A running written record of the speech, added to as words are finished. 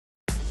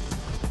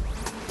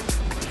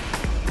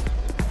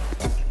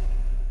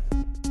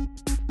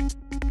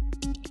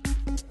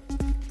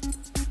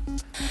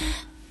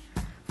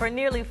For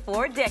nearly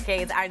 4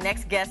 decades, our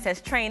next guest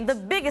has trained the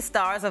biggest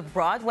stars of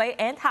Broadway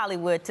and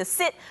Hollywood to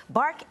sit,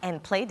 bark,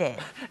 and play dead.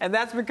 And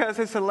that's because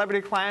his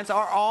celebrity clients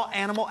are all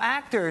animal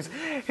actors.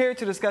 Here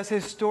to discuss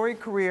his storied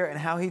career and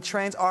how he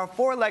trains our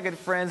four-legged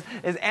friends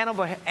is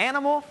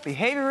animal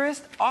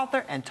behaviorist,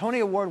 author, and Tony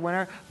Award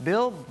winner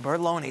Bill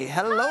Berloni.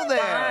 Hello there.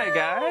 Hi,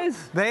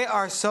 guys. They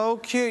are so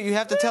cute. You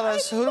have to tell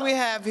us, who do we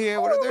have here?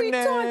 What are their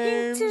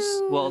names?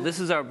 Well, this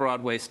is our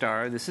Broadway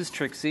star. This is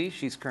Trixie.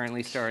 She's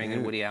currently starring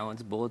in Woody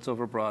Allen's Bullets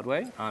Over Broadway,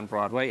 on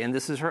Broadway. And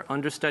this is her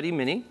understudy,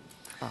 Minnie.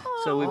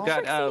 So we've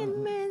got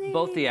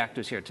both the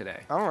actors here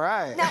today. All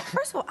right. Now,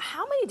 first of all,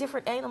 how many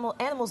different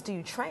animals do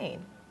you train?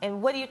 And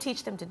what do you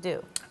teach them to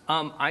do?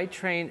 I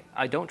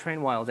don't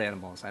train wild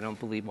animals. I don't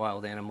believe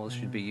wild animals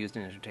should be used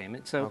in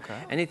entertainment. So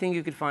anything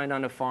you could find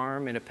on a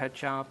farm, in a pet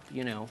shop,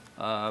 you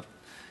know,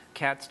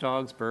 cats,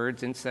 dogs,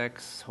 birds,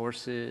 insects,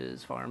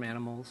 horses, farm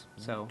animals.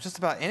 So just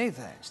about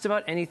anything. Just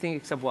about anything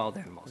except wild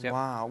animals. Yep.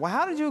 Wow. Well,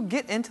 how did you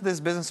get into this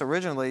business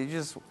originally? You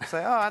just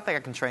say, oh, I think I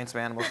can train some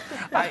animals.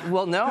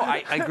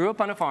 I grew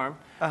up on a farm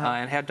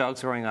and had dogs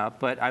growing up,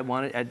 but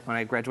when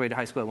I graduated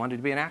high school, I wanted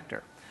to be an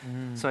actor.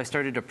 So I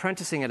started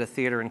apprenticing at a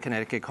theater in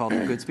Connecticut called the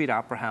Goodspeed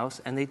Opera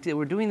House, and they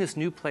were doing this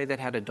new play that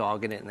had a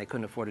dog in it, and they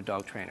couldn't afford a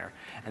dog trainer,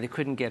 and they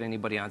couldn't get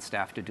anybody on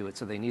staff to do it,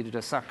 so they needed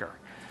a sucker.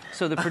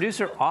 So the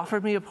producer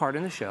offered me a part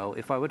in the show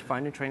if I would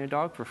find and train a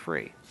dog for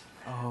free.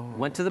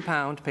 Went to the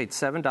pound, paid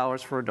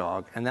 $7 for a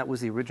dog, and that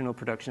was the original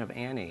production of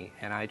Annie,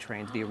 and I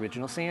trained the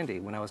original Sandy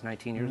when I was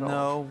 19 years old.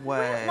 No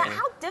way. Now,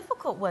 how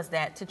difficult was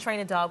that to train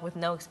a dog with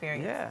no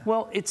experience? Yeah.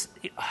 Well,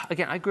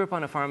 again, I grew up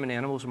on a farm and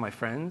animals were my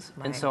friends,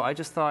 and so I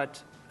just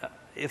thought,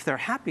 if they're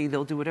happy,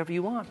 they'll do whatever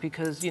you want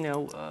because, you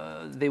know,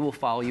 they will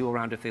follow you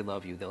around if they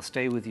love you. They'll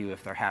stay with you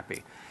if they're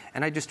happy.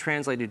 And I just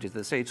translated it to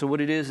the stage. So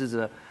what it is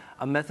a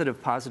method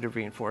of positive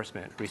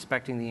reinforcement,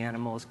 respecting the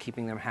animals,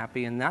 keeping them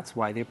happy, and that's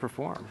why they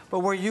perform.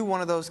 But were you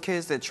one of those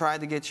kids that tried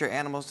to get your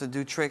animals to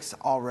do tricks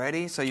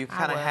already? So you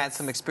kind of had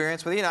some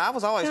experience with it? You know, I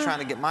was always trying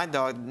to get my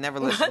dog, never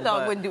listened. My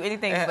dog wouldn't do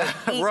anything but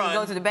eat and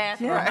go to the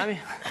bathroom. Yeah, I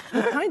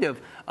mean, kind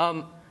of.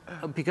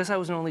 Because I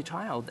was an only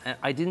child,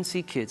 I didn't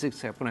see kids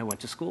except when I went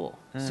to school.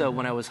 So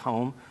when I was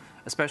home,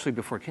 especially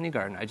before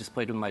kindergarten, I just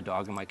played with my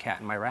dog and my cat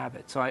and my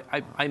rabbit. So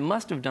I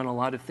must have done a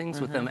lot of things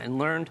with them and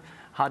learned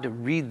how to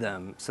read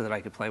them so that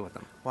I could play with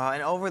them. Wow,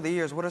 and over the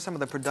years, what are some of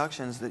the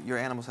productions that your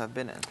animals have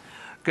been in?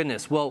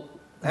 Goodness, well,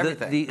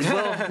 everything.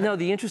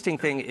 The interesting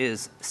thing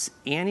is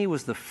Annie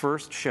was the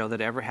first show that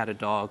ever had a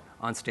dog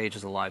on stage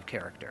as a live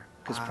character.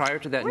 Because prior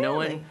to that, no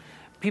one...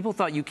 People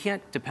thought you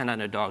can't depend on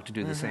a dog to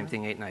do the same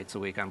thing 8 nights a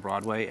week on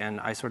Broadway, and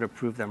I sort of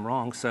proved them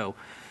wrong. So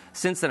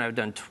since then, I've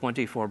done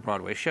 24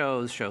 Broadway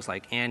shows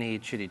like Annie,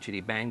 Chitty Chitty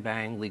Bang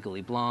Bang,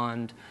 Legally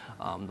Blonde,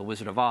 The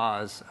Wizard of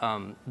Oz,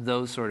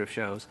 those sort of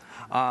shows.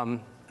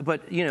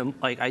 But, you know,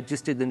 like I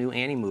just did the new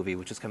Annie movie,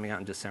 which is coming out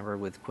in December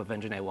with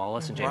Quvenzhané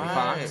Wallis and Jamie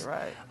Foxx.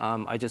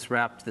 I just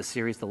wrapped the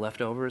series The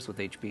Leftovers with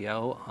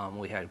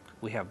HBO.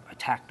 We have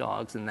attack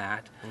dogs in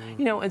that.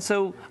 You know, and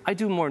so I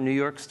do more New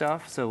York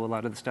stuff, so a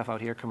lot of the stuff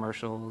out here,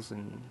 commercials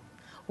and...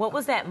 What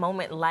was that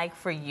moment like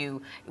for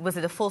you? Was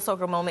it a full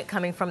circle moment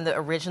coming from the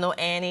original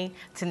Annie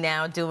to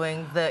now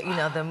doing the, you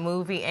know, the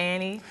movie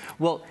Annie?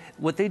 Well,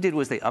 what they did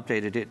was they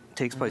updated it. It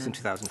takes place in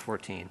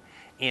 2014.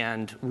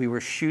 And we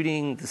were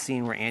shooting the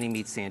scene where Annie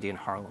meets Sandy in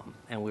Harlem.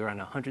 And we were on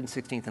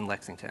 116th and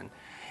Lexington.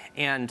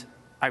 And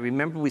I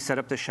remember we set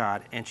up the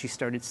shot, and she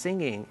started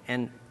singing,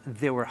 and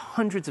there were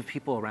hundreds of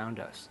people around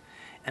us.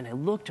 And I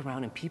looked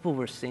around, and people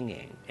were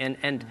singing.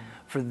 And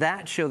for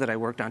that show that I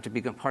worked on to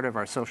become part of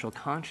our social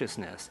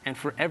consciousness, and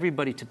for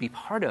everybody to be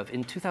part of,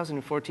 in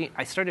 2014,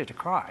 I started to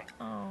cry.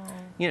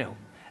 You know,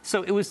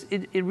 so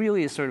it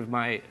really is sort of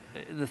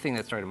the thing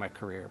that started my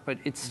career. But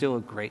it's still a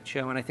great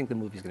show, and I think the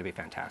movie's going to be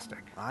fantastic.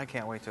 I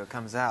can't wait till it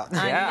comes out.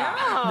 I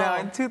know. Now,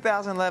 in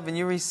 2011,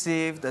 you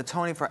received a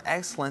Tony for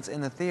Excellence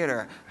in the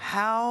theater.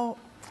 How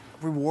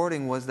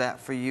rewarding was that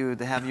for you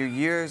to have your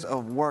years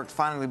of work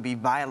finally be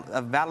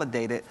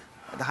validated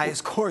at the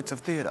highest courts of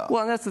theater?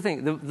 Well, and that's the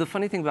thing. The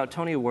funny thing about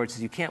Tony Awards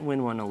is you can't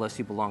win one unless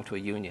you belong to a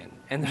union.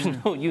 And there's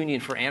no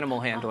union for animal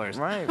handlers.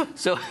 Right.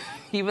 So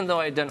even though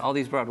I had done all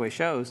these Broadway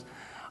shows,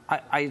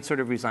 I had sort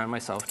of resigned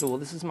myself to, well,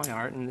 this is my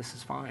art and this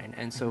is fine.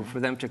 And so for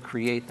them to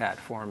create that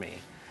for me,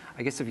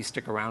 I guess if you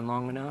stick around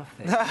long enough...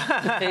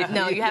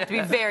 No, you have to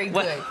be very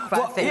good.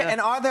 And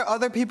are there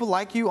other people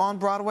like you on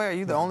Broadway? Are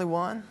you the only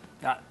one?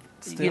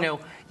 You know,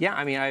 yeah,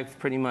 I mean, I've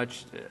pretty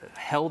much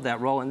held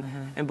that role.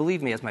 And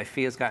believe me, as my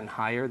fee has gotten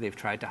higher, they've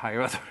tried to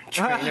hire other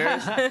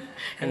trainers,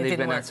 and they've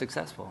been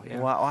unsuccessful. Yeah.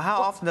 Wow. Well,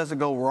 how often does it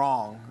go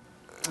wrong?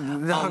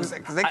 Because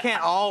they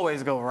can't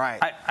always go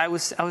right. I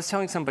was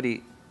telling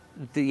somebody,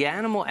 the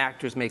animal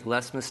actors make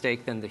less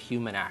mistake than the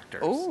human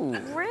actors. Oh,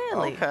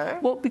 really? Okay.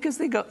 Well, because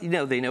they go, you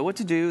know, they know what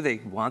to do. They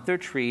want their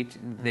treat.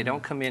 They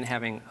don't come in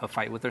having a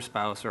fight with their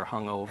spouse or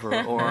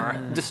hungover or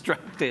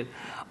distracted.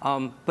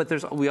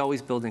 But we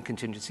always build in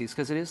contingencies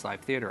because it is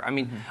live theater. I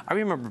mean, I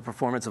remember a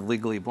performance of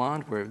Legally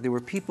Blonde where there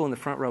were people in the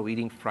front row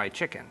eating fried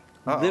chicken.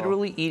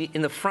 literally eating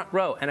in the front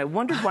row. And I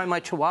wondered why my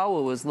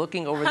Chihuahua was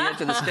looking over the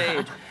edge of the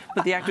stage,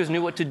 but the actors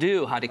knew what to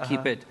do, how to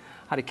keep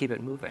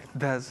it moving.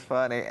 That's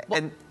funny.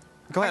 And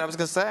go ahead, I was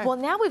going to say. Well,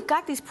 now we've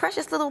got these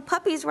precious little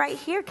puppies right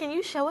here. Can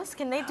you show us?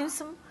 Can they do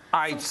some?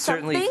 I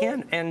certainly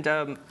something? can.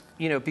 And,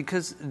 you know,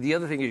 because the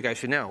other thing you guys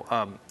should know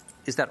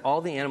is that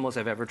all the animals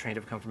I've ever trained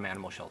have come from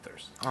animal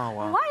shelters. Oh,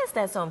 wow. Why is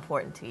that so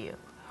important to you?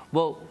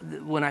 Well,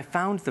 when I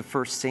found the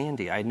first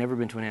Sandy, I had never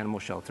been to an animal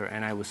shelter,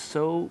 and I was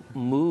so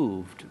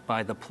moved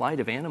by the plight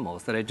of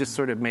animals that I just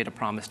sort of made a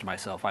promise to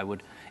myself. I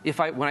would,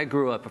 when I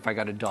grew up, if I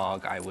got a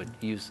dog, I would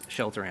use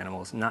shelter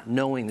animals, not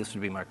knowing this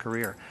would be my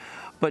career.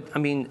 But, I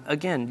mean,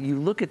 again, you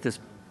look at this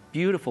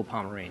beautiful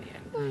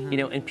Pomeranian, you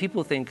know, and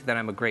people think that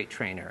I'm a great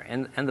trainer.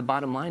 And the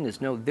bottom line is,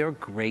 no, they're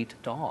great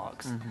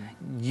dogs.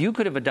 You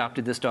could have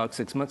adopted this dog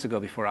 6 months ago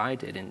before I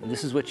did, and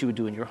this is what you would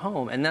do in your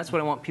home. And that's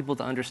what I want people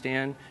to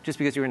understand. Just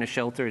because you're in a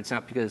shelter, it's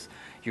not because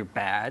you're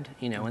bad,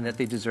 you know, and that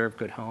they deserve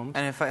good homes.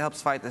 And it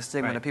helps fight the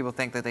stigma that people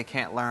think that they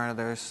can't learn or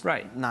there's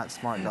not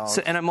smart dogs.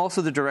 So, and I'm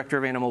also the director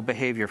of animal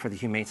behavior for the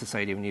Humane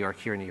Society of New York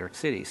here in New York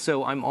City.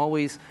 So I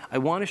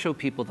want to show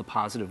people the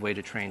positive way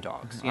to train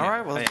dogs. All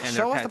right, well,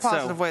 show us the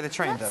positive way to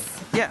train them.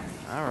 Yeah.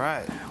 All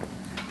right.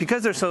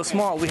 Because they're so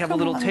small, we have a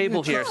little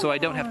table here, so I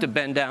don't have to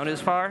bend down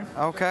as far.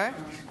 Okay.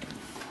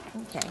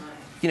 Okay.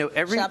 You know,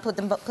 Should I put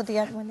the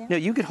other one down? No,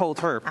 you could hold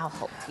her. I'll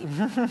hold you.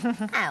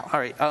 Ow. All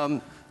right.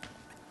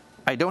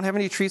 I don't have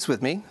any treats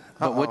with me,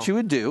 but what you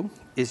would do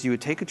is you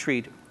would take a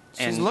treat.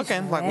 She's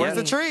looking like, where's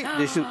the treat?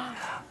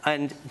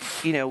 And,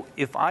 you know,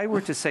 if I were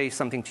to say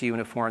something to you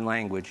in a foreign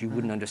language, you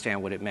wouldn't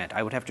understand what it meant.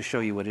 I would have to show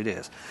you what it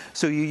is.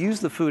 So you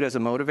use the food as a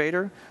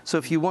motivator. So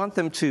if you want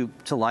them to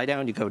lie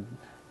down, you go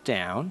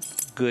down,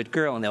 good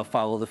girl, and they'll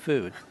follow the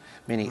food.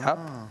 Meaning up,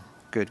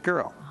 good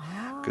girl.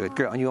 Good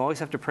girl. And you always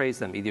have to praise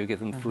them. Either you give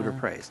them food or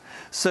praise.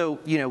 So,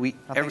 you know, I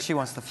think she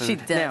wants the food. She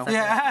does.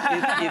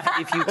 Now,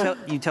 if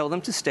you tell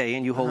them to stay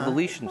and you hold the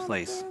leash in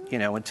place, you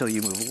know, until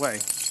you move away.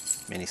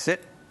 Minnie,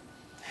 sit.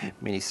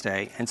 Minnie,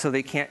 stay. And so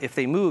they can't, if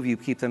they move, you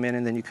keep them in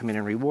and then you come in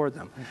and reward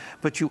them.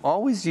 But you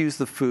always use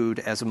the food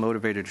as a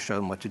motivator to show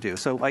them what to do.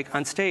 So like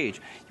on stage,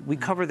 we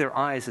cover their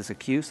eyes as a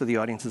cue so the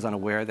audience is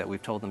unaware that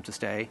we've told them to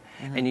stay.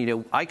 And, you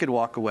know, I could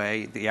walk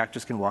away, the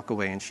actors can walk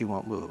away and she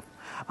won't move.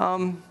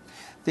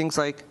 Things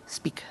like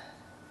speak,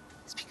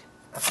 speak.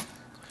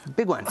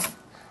 Big one,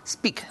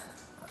 speak.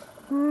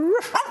 Good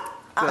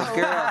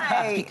girl.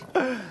 Speak.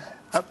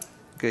 Up.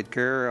 Good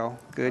girl,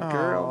 good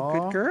girl,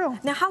 good girl.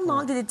 Now, how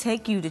long did it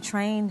take you to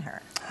train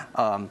her?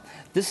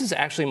 This is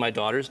actually my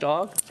daughter's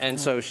dog, and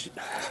so she,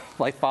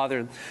 like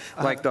father,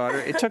 like daughter.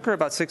 It took her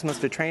about 6 months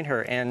to train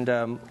her,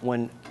 and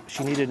when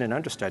she needed an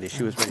understudy,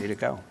 she was ready to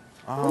go.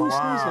 Oh,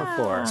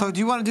 wow. So do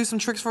you want to do some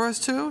tricks for us,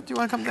 too? Do you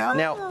want to come down?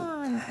 Now,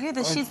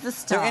 She's the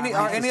star.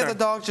 Are any of the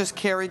dogs just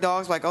carry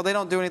dogs? Like, oh, they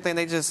don't do anything,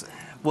 they just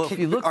if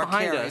you look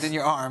behind us, in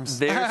your arms.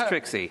 There's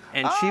Trixie,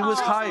 and she was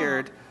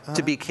hired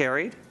to be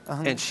carried,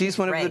 and she's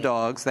one of the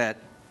dogs that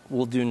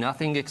will do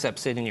nothing except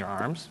sit in your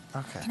arms.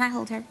 Okay. Can I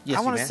hold her? Yes,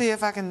 I want to see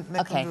if I can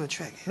make her do a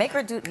trick. Make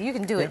her do. You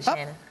can do it,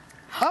 Shannon.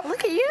 Up.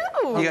 Look at you.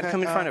 You got to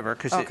come in front of her,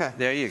 because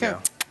there you go.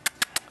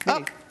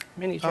 Up.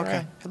 Minnie, turn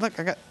around. Look,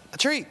 I got a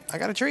treat.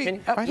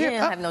 Minnie, Right here. You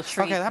don't have no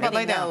treat. Okay, how about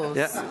lay down?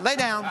 Yeah. Lay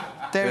down.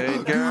 There.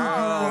 Good girl.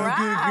 Right.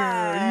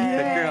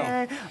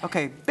 Good girl.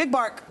 Okay, big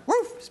bark.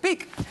 Woof.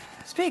 Speak.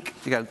 Speak.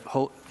 You got to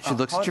hold. She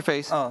looks at your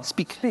face.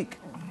 Speak. Speak.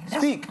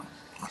 Speak.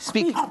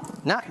 Speak.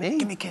 Not me.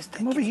 Give me a kiss.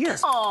 Come over here.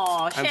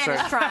 Oh,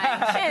 Shannon's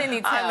trying. Shannon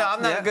needs help. I know,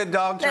 I'm not a good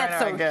dog trainer,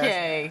 That's I guess.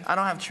 okay. I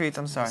don't have treats,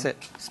 I'm sorry. Sit.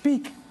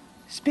 Speak.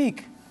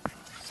 Speak.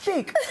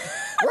 Speak.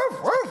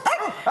 Woof, woof. All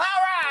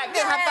right,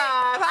 good high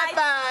five, high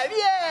five,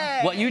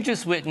 yay! What you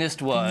just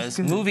witnessed was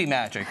movie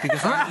magic,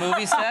 because on the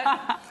movie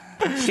set,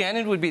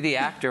 Shannon would be the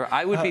actor.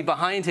 I would be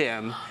behind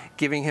him,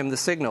 giving him the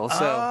signal.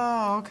 So,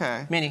 oh,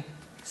 okay. Minnie.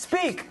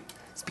 Speak.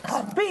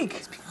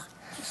 Speak.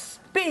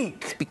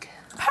 Speak. Speak.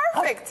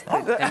 Perfect.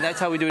 And that's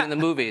how we do it in the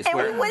movies. And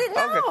we wouldn't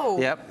know.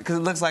 Yep. Because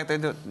it looks like they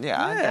do.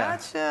 Yeah, I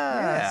gotcha.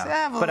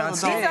 Yeah. But on These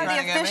stage- are the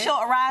official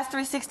Arise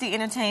 360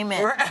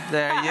 Entertainment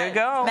There you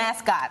go.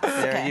 mascots.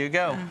 There you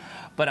go.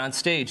 But on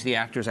stage, the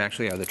actors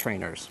actually are the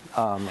trainers,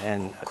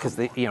 and because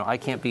I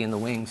can't be in the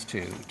wings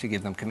to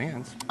give them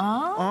commands.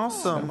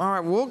 Awesome. All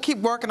right, we'll keep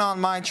working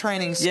on my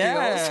training skills.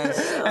 Yes.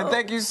 And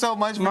thank you so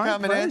much for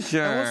coming in.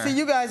 pleasure. And we'll see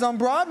you guys on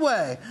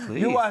Broadway.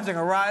 Please. You're watching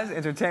Arise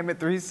Entertainment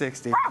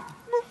 360.